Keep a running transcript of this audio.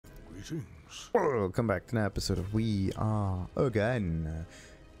Greetings. Welcome back to an episode of We Are Again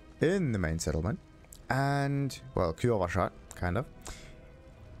in the main settlement. And, well, Kvera, kind of.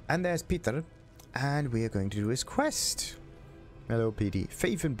 And there's Petr, and we are going to do his quest. Hello, PD.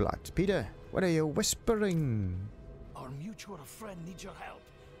 Faith and Blood. Peter, what are you whispering? Our mutual friend needs your help,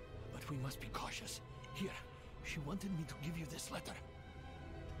 but we must be cautious. Here, she wanted me to give you this letter.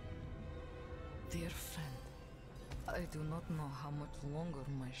 Dear friend, I do not know how much longer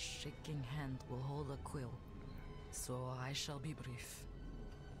my shaking hand will hold a quill, so I shall be brief.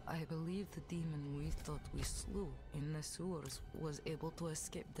 I believe the demon we thought we slew in the sewers was able to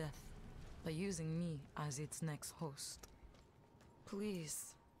escape death by using me as its next host.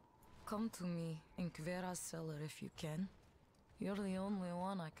 Please, come to me in Kvera's cellar if you can. You're the only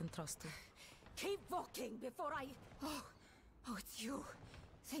one I can trust to. Keep walking before I... Oh, it's you.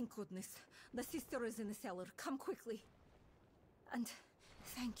 Thank goodness. The sister is in the cellar. Come quickly. And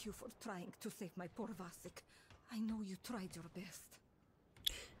thank you for trying to save my poor Vasek. I know you tried your best.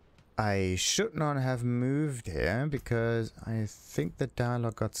 I should not have moved here because I think the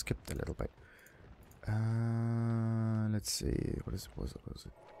dialogue got skipped a little bit. Let's see. What was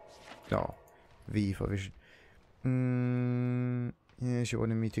it? No. V for vision. Yeah, she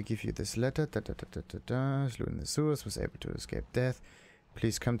wanted me to give you this letter. Slew in the sewers, was able to escape death.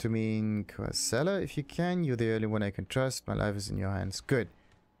 Please come to me in cellar if you can. You're the only one I can trust. My life is in your hands. Good.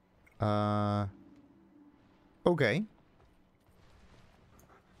 Okay.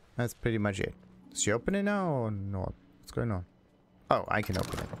 That's pretty much it. Is she open it now or not? What's going on? Oh, I can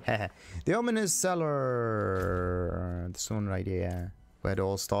open it. The ominous cellar. This one right here. Where it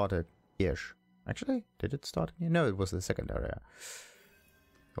all started. Ish. Actually, did it start here? No, it was the second area.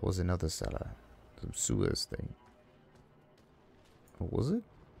 That was another cellar. Some sewers thing. What was it?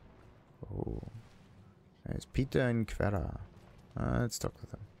 Oh. There's Petr and Kvera. Let's talk to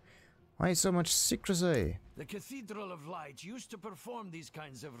them. Why so much secrecy? The Cathedral of Light used to perform these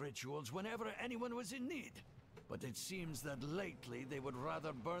kinds of rituals whenever anyone was in need. But it seems that lately they would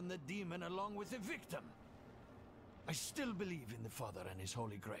rather burn the demon along with the victim. I still believe in the Father and his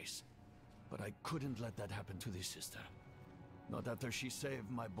holy grace. But I couldn't let that happen to this sister. Not after she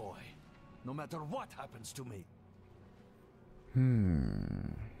saved my boy. No matter what happens to me.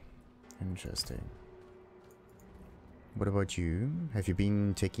 Interesting. What about you? Have you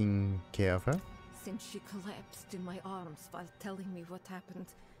been taking care of her? Since she collapsed in my arms while telling me what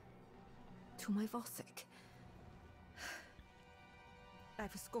happened to my Vasek. I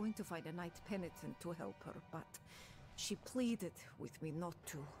was going to find a knight penitent to help her, but she pleaded with me not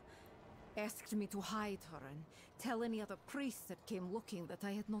to. Asked me to hide her and tell any other priest that came looking that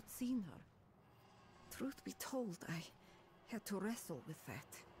I had not seen her. Truth be told, I had to wrestle with that.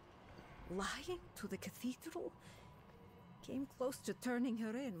 Lying to the cathedral came close to turning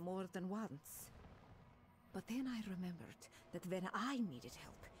her in more than once. But then I remembered that when I needed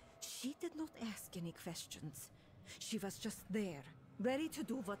help, she did not ask any questions. She was just there, ready to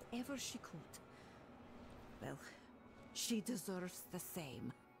do whatever she could. Well, she deserves the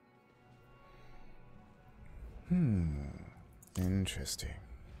same. Interesting.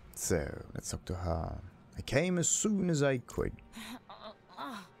 So, let's talk to her. I came as soon as I could.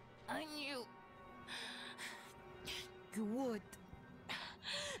 I knew you would.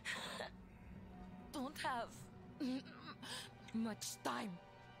 Don't have much time.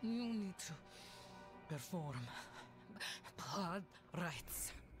 You need to perform blood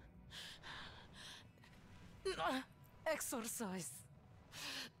rites. Exorcise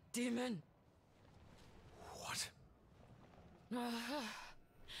demon. What?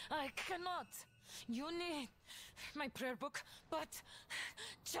 I cannot. You need my prayer book, but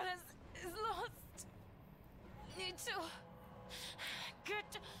Chalice is lost. Need to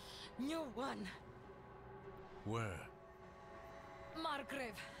get new one. Where?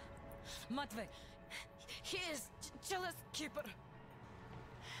 Margrave. Matvey. He is Chalice keeper.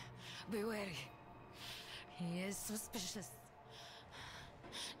 Be wary. He is suspicious.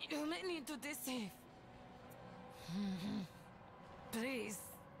 You may need to deceive. Please.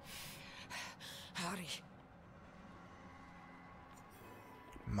 Hurry.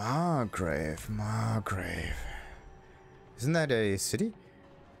 Margrave. Isn't that a city?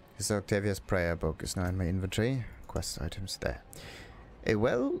 His Octavia's prayer book is now in my inventory. Quest items there. A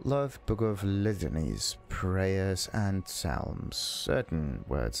well-loved book of litanies, prayers, and psalms. Certain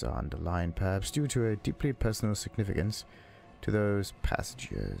words are underlined, perhaps due to a deeply personal significance to those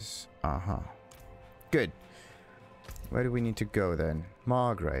passages. Good. Where do we need to go then?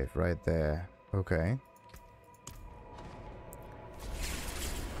 Margrave, right there. Okay.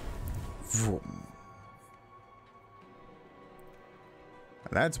 Vroom.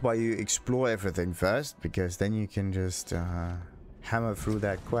 That's why you explore everything first, because then you can just hammer through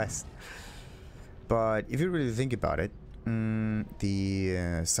that quest. But if you really think about it,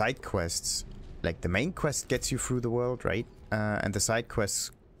 the side quests, like the main quest gets you through the world, right? And the side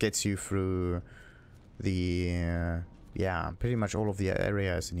quests gets you through the, yeah, pretty much all of the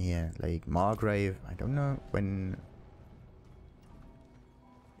areas in here. Like Margrave, I don't know when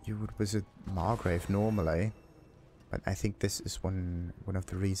you would visit Margrave normally, but I think this is one of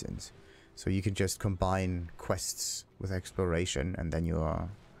the reasons. So you can just combine quests with exploration, and then you are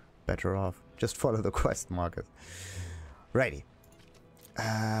better off. Just follow the quest markers. Righty.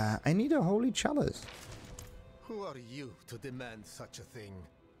 I need a holy chalice. Who are you to demand such a thing?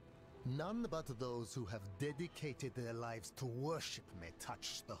 None but those who have dedicated their lives to worship may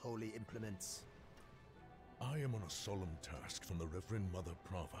touch the holy implements. I am on a solemn task from the Reverend Mother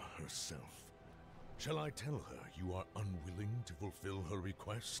Prava herself. Shall I tell her you are unwilling to fulfill her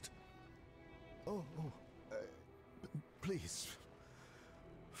request? Please,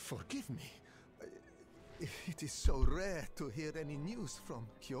 forgive me. It is so rare to hear any news from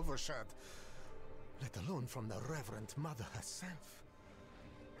Kjovershad, let alone from the Reverend Mother herself.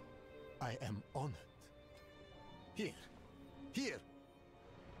 I am honored. Here.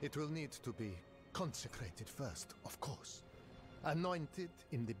 It will need to be consecrated first, of course. Anointed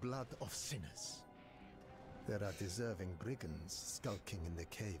in the blood of sinners. There are deserving brigands skulking in the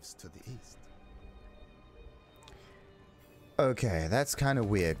caves to the east. Okay, that's kind of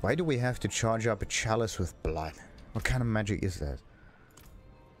weird. Why do we have to charge up a chalice with blood? What kind of magic is that?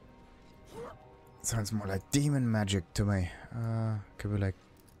 Sounds more like demon magic to me. Could we like...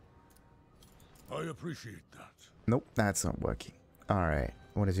 I appreciate that. Nope, that's not working. Alright,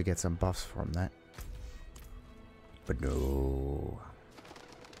 what does you get some buffs from that? But no...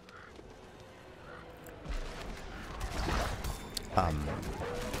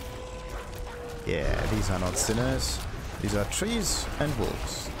 Yeah, these are not sinners. These are trees and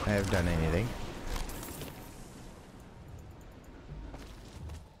wolves. I have done anything.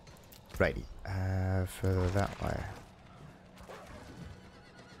 Righty. Further that way.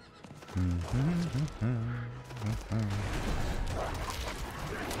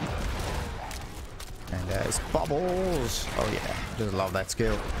 And there's bubbles. Oh yeah, just love that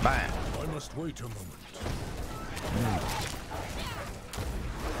skill. Bam. I must wait a moment.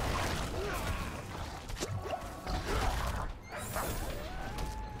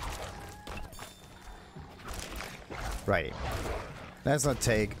 Right. Let's not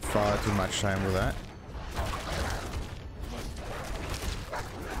take far too much time with that.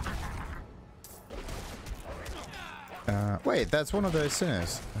 Wait, that's one of those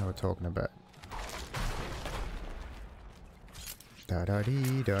sinners I was talking about. Da da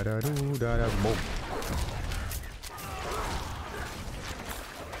dee da da doo da da boom.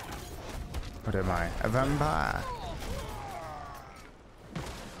 What am I? A vampire.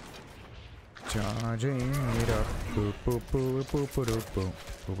 Charging it up. Boop, boop, boop, boop, boop, boop, boop.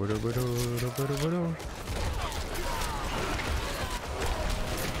 Boop, boop, boop, boop, boop, boop, boop.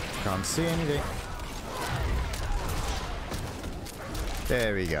 Can't see anything.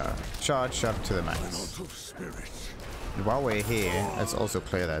 There we go. Charge up to the max. And while we're here, let's also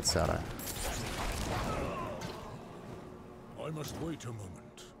clear that cellar. I must wait a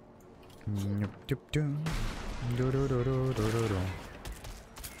moment.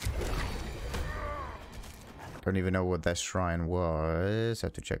 Don't even know what that shrine was.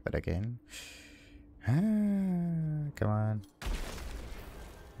 Have to check that again. Come on.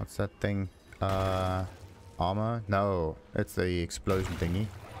 What's that thing? Armor? No, it's the explosion thingy.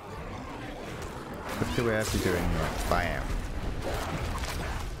 What do we have to do in here? Bam.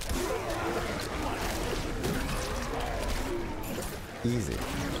 Easy.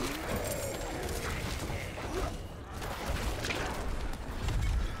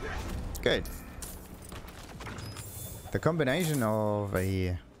 Good. The combination of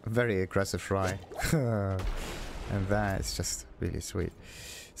a very aggressive fry and that is just really sweet.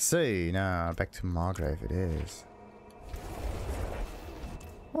 So now back to Margrave it is.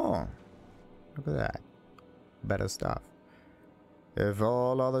 Oh, look at that. Better stuff. If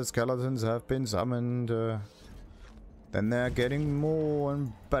all other skeletons have been summoned, then they're getting more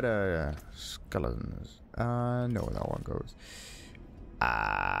and better skeletons. No, that one goes.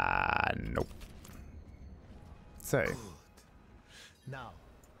 Nope. So. Good. Now,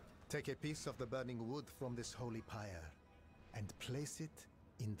 take a piece of the burning wood from this holy pyre and place it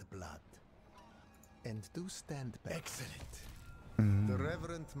in the blood. And do stand back. Excellent. The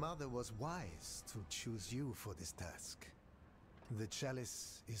Reverend Mother was wise to choose you for this task. The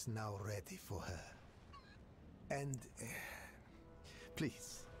chalice is now ready for her. And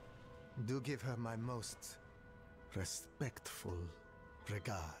Please, do give her my most respectful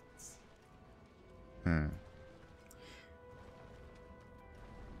regards.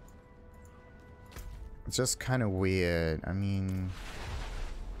 It's just kind of weird. I mean,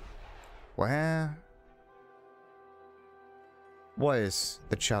 where? What is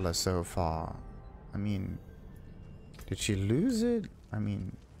the Chalice so far? I mean, did she lose it? I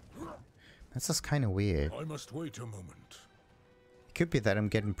mean, that's just kind of weird. I must wait a moment. It could be that I'm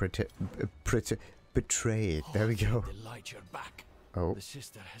getting betrayed. There we go. The light you're back. Oh. The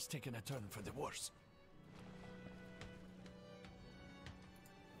sister has taken a turn for the worse.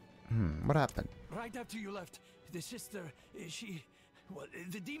 What happened? Right after you left, the sister, well,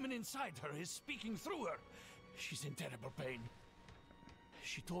 the demon inside her is speaking through her. She's in terrible pain.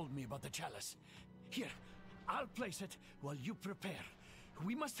 She told me about the chalice. Here, I'll place it while you prepare.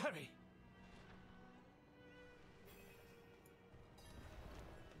 We must hurry.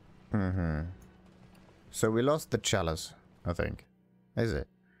 So we lost the chalice, I think. Is it?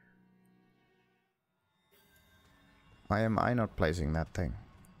 Why am I not placing that thing?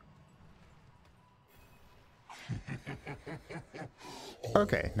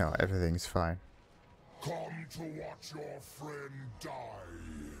 Okay, no, everything's fine. Come to watch your friend die.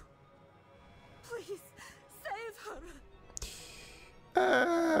 Please, save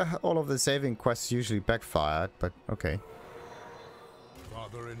her. All of the saving quests usually backfired, but okay.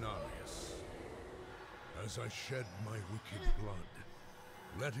 Father Inarius, as I shed my wicked blood,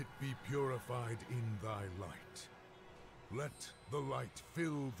 let it be purified in thy light. Let the light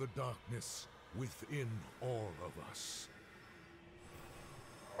fill the darkness within all of us.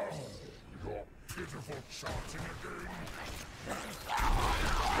 Oh, your pitiful chanting again.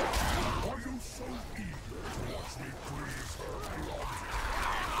 Are you so eager to watch me freeze her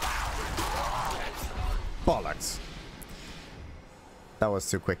blood? Bollocks. That was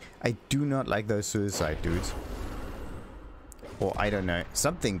too quick. I do not like those suicide dudes. Or I don't know.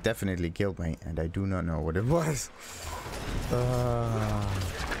 Something definitely killed me, and I do not know what it was.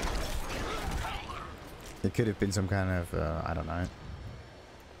 It could have been some kind of, I don't know.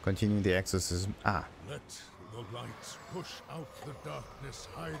 Continue the exorcism. Ah. Let the light push out the darkness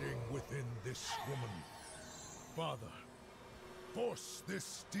hiding within this woman. Father, force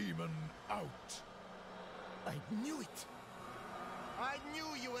this demon out. I knew it! I knew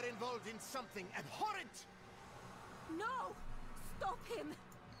you were involved in something abhorrent! No! Stop him!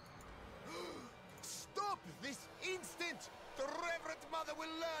 Stop this instant! The Reverend Mother will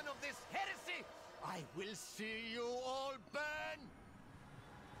learn of this heresy! I will see you all burn!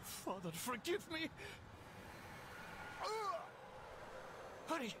 Father, forgive me.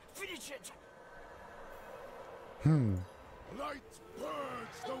 Hurry, finish it. Light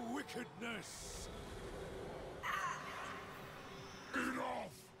purge the wickedness.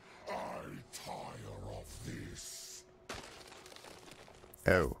 Enough! I tire of this.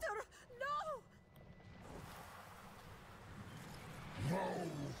 Oh. No! No!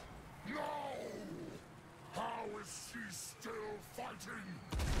 No! How is she still fighting?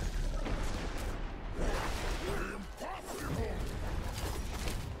 Impossible!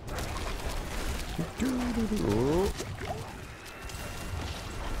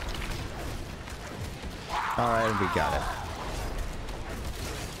 Alright, we got it.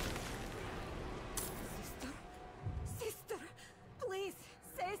 Sister, please,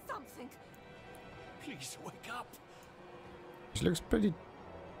 say something. Please wake up. She looks pretty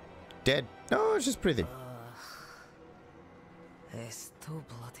dead. No, she's breathing. It's too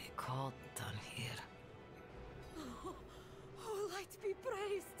bloody cold down here. Oh, light be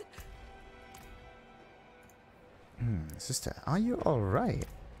praised. Sister, are you alright?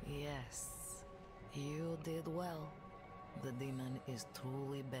 Yes, you did well. The demon is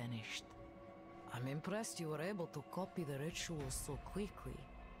truly banished. I'm impressed you were able to copy the rituals so quickly.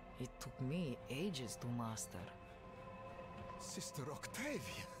 It took me ages to master. Sister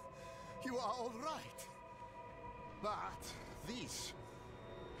Octavia, you are all right. But these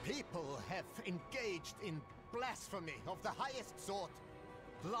people have engaged in blasphemy of the highest sort.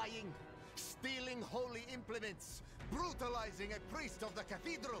 Lying, stealing holy implements, brutalizing a priest of the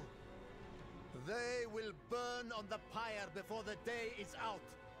cathedral. They will burn on the pyre before the day is out.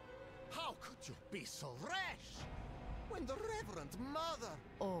 How could you be so rash? When the Reverend Mother...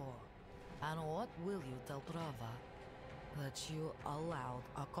 Oh, and what will you tell Prava? That you allowed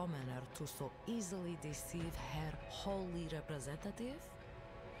a commoner to so easily deceive her holy representative?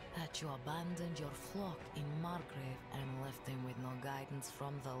 That you abandoned your flock in Margrave and left them with no guidance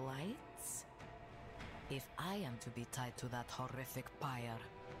from the lights? If I am to be tied to that horrific pyre,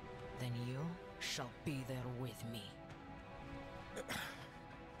 then you shall be there with me.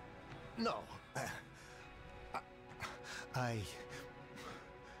 No. I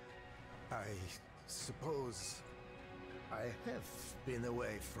suppose I have been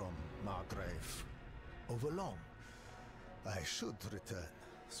away from Margrave overlong. I should return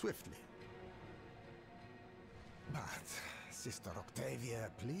swiftly. But, Sister Octavia,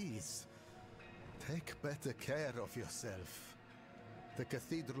 please, take better care of yourself. The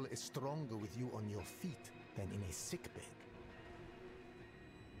cathedral is stronger with you on your feet than in a sickbed.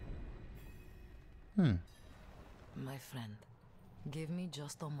 My friend, give me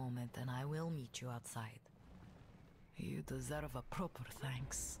just a moment and I will meet you outside. You deserve a proper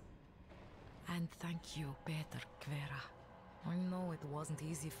thanks. And thank you, Petr, Kvera. I know it wasn't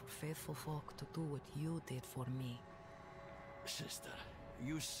easy for faithful folk to do what you did for me. Sister,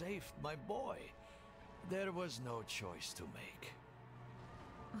 you saved my boy. There was no choice to make.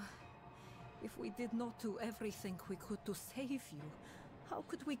 If we did not do everything we could to save you, how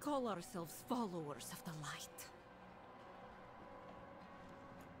could we call ourselves followers of the light?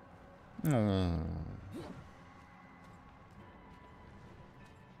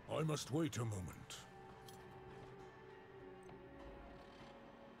 I must wait a moment.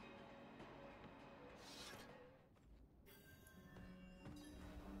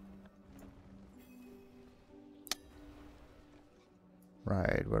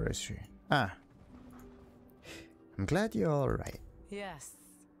 Right, where is she? Ah. I'm glad you're alright. Yes,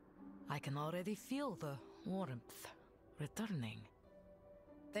 I can already feel the warmth returning.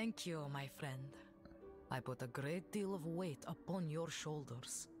 Thank you, my friend. I put a great deal of weight upon your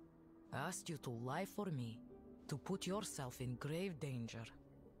shoulders. I asked you to lie for me, to put yourself in grave danger.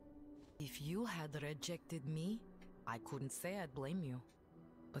 If you had rejected me, I couldn't say I'd blame you.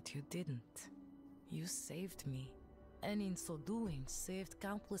 But you didn't. You saved me, and in so doing, saved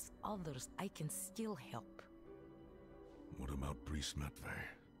countless others I can still help. What about Priest Matvey?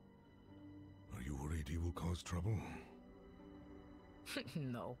 Are you worried he will cause trouble?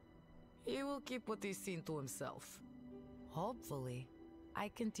 No. He will keep what he's seen to himself. Hopefully, I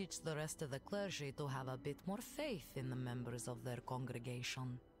can teach the rest of the clergy to have a bit more faith in the members of their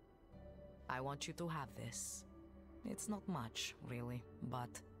congregation. I want you to have this. It's not much, really,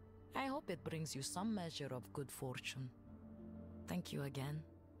 but I hope it brings you some measure of good fortune. Thank you again.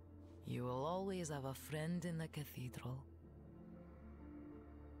 You will always have a friend in the cathedral.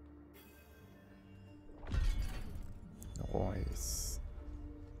 Nice.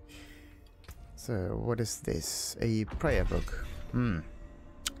 So, what is this? A prayer book.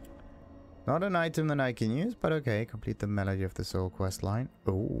 Not an item that I can use, but okay. Complete the Melody of the Soul quest line.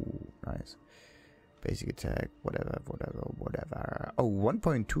 Oh, nice. Basic attack, whatever. Oh,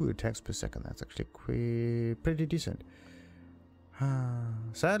 1.2 attacks per second. That's actually pretty decent.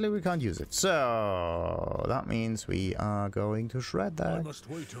 Sadly, we can't use it. So, that means we are going to shred that. I must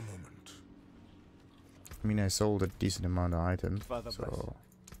wait a moment. I mean, I sold a decent amount of items, so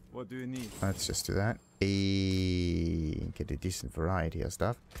what do you need? Let's just do that. Get a decent variety of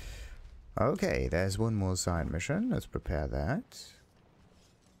stuff. Okay, there's one more side mission. Let's prepare that.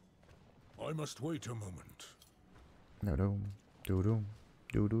 I must wait a moment.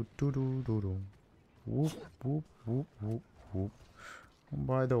 Whoop, whoop, whoop, whoop, whoop.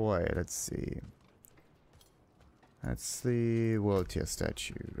 By the way, let's see. That's the world tier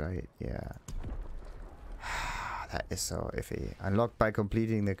statue, right? Yeah. That is so iffy. Unlocked by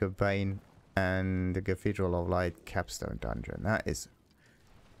completing the campaign and the Cathedral of Light capstone dungeon. That is...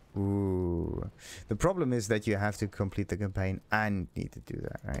 Ooh. The problem is that you have to complete the campaign and need to do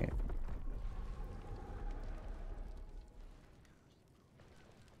that, right?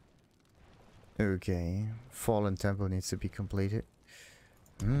 Okay. Fallen Temple needs to be completed.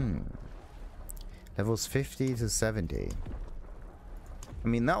 Levels 50 to 70. I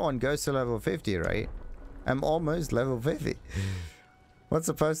mean, that one goes to level 50, right? I'm almost level 50. What's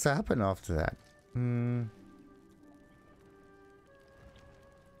supposed to happen after that?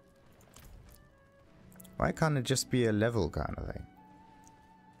 Why can't it just be a level kind of thing?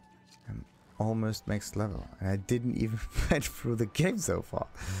 I'm almost max level. And I didn't even get through the game so far.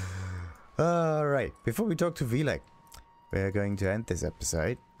 Alright, before we talk to Vilek, we're going to end this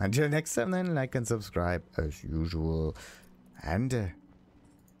episode. Until next time then, like and subscribe as usual. And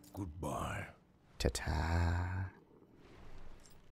Goodbye. ta-ta.